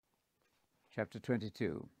Chapter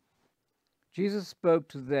 22. Jesus spoke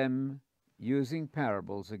to them using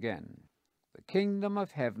parables again. The kingdom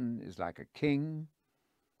of heaven is like a king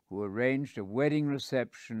who arranged a wedding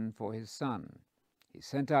reception for his son. He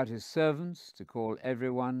sent out his servants to call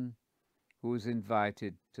everyone who was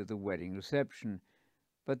invited to the wedding reception,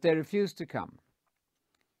 but they refused to come.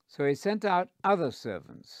 So he sent out other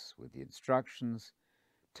servants with the instructions,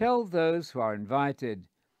 "Tell those who are invited,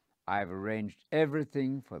 I have arranged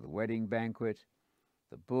everything for the wedding banquet.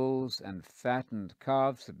 The bulls and fattened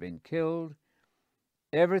calves have been killed.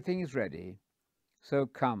 Everything is ready, so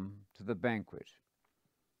come to the banquet."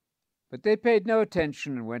 But they paid no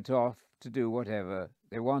attention and went off to do whatever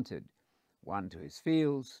they wanted, one to his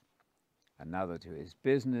fields, another to his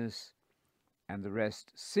business, and the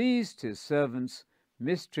rest seized his servants,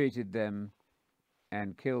 mistreated them,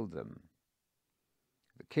 and killed them.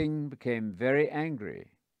 The king became very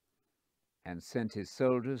angry and sent his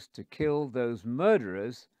soldiers to kill those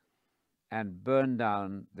murderers and burn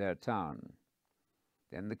down their town.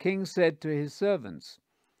 Then the king said to his servants,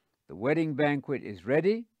 "The wedding banquet is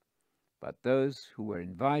ready, but those who were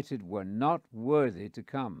invited were not worthy to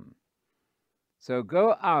come. So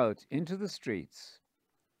go out into the streets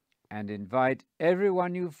and invite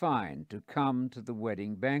everyone you find to come to the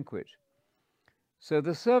wedding banquet." So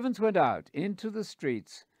the servants went out into the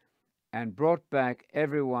streets and brought back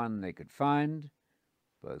everyone they could find,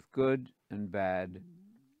 both good and bad,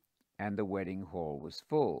 and the wedding hall was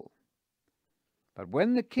full. But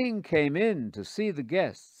when the king came in to see the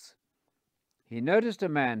guests, he noticed a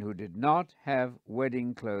man who did not have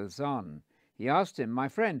wedding clothes on. He asked him, "My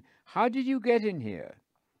friend, how did you get in here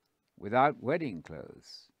without wedding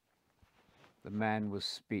clothes?" The man was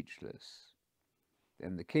speechless.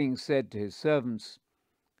 Then the king said to his servants,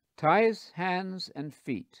 "Tie his hands and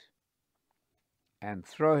feet and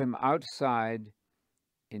throw him outside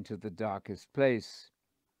into the darkest place,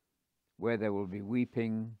 where there will be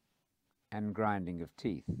weeping and grinding of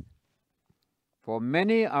teeth. For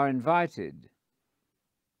many are invited,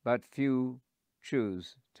 but few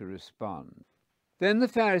choose to respond." Then the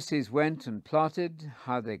Pharisees went and plotted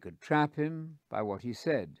how they could trap him by what he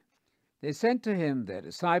said. They sent to him their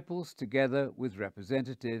disciples together with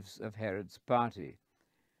representatives of Herod's party.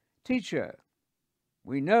 "Teacher,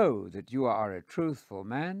 we know that you are a truthful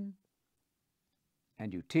man,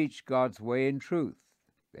 and you teach God's way in truth,"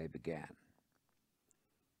 they began.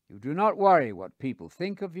 "You do not worry what people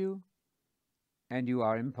think of you, and you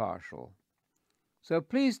are impartial. So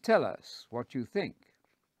please tell us what you think.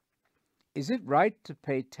 Is it right to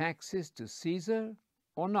pay taxes to Caesar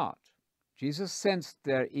or not?" Jesus sensed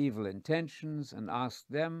their evil intentions and asked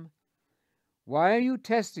them, "Why are you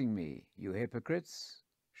testing me, you hypocrites?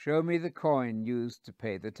 Show me the coin used to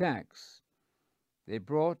pay the tax." They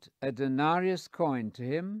brought a denarius coin to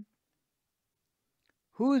him.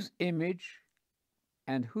 "Whose image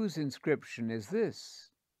and whose inscription is this?"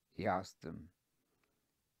 he asked them.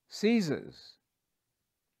 "Caesar's,"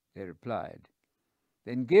 they replied.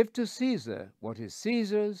 "Then give to Caesar what is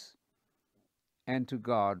Caesar's, and to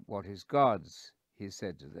God what is God's," he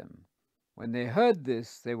said to them. When they heard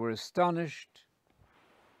this, they were astonished,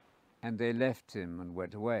 and they left him and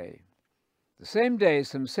went away. The same day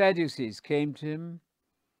some Sadducees came to him.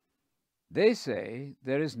 They say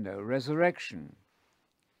there is no resurrection.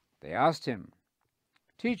 They asked him,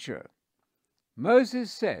 "Teacher,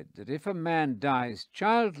 Moses said that if a man dies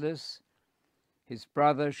childless, his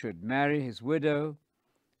brother should marry his widow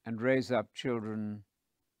and raise up children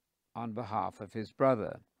on behalf of his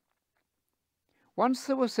brother. Once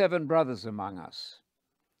there were 7 brothers among us.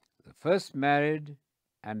 The first married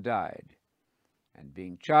and died, and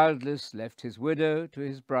being childless left his widow to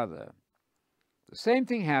his brother. The same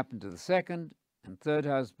thing happened to the second and third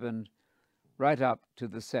husband, right up to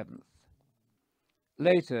the 7th.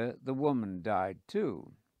 Later, the woman died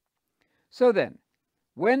too. So then,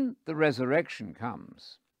 when the resurrection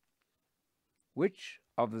comes, which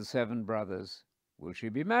of the 7 brothers will she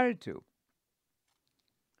be married to?"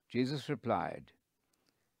 Jesus replied,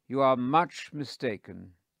 "You are much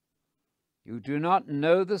mistaken. You do not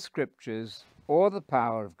know the Scriptures or the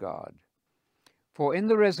power of God. For in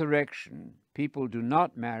the resurrection, people do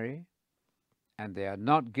not marry, and they are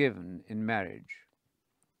not given in marriage.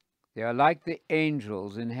 They are like the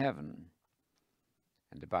angels in heaven.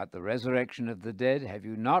 And about the resurrection of the dead, have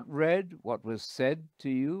you not read what was said to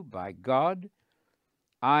you by God?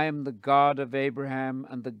 'I am the God of Abraham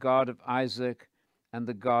and the God of Isaac and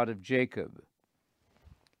the God of Jacob.'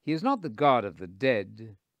 He is not the God of the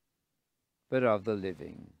dead, but of the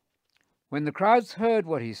living." When the crowds heard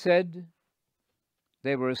what he said,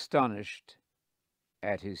 they were astonished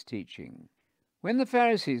at his teaching. When the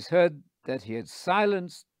Pharisees heard that he had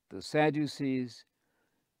silenced the Sadducees,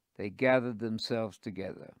 they gathered themselves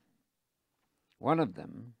together. One of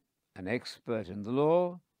them, an expert in the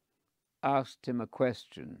law, asked him a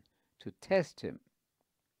question to test him.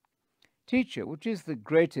 "Teacher, which is the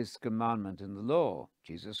greatest commandment in the law?"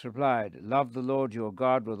 Jesus replied, "Love the Lord your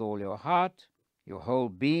God with all your heart, your whole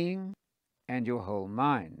being, and your whole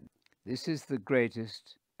mind. This is the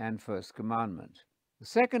greatest and first commandment. The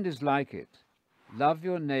second is like it. Love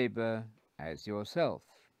your neighbor as yourself."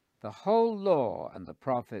 The whole law and the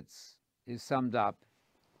prophets is summed up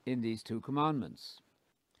in these two commandments.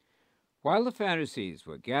 While the Pharisees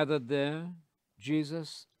were gathered there,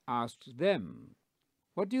 Jesus asked them,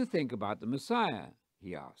 "What do you think about the Messiah?"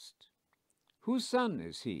 he asked. "Whose son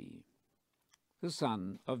is he?" "The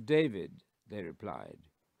son of David," they replied.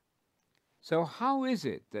 "So how is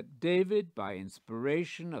it that David, by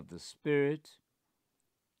inspiration of the Spirit,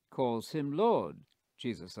 calls him Lord?"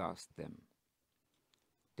 Jesus asked them.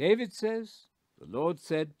 "David says, 'The Lord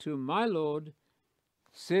said to my Lord,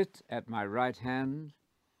 sit at my right hand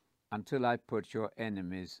until I put your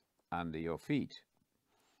enemies under your feet.'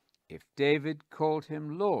 If David called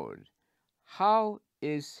him Lord, how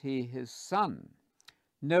is he his son?"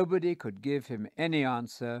 Nobody could give him any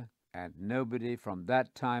answer, and nobody from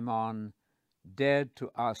that time on dared to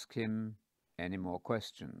ask him any more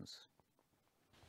questions.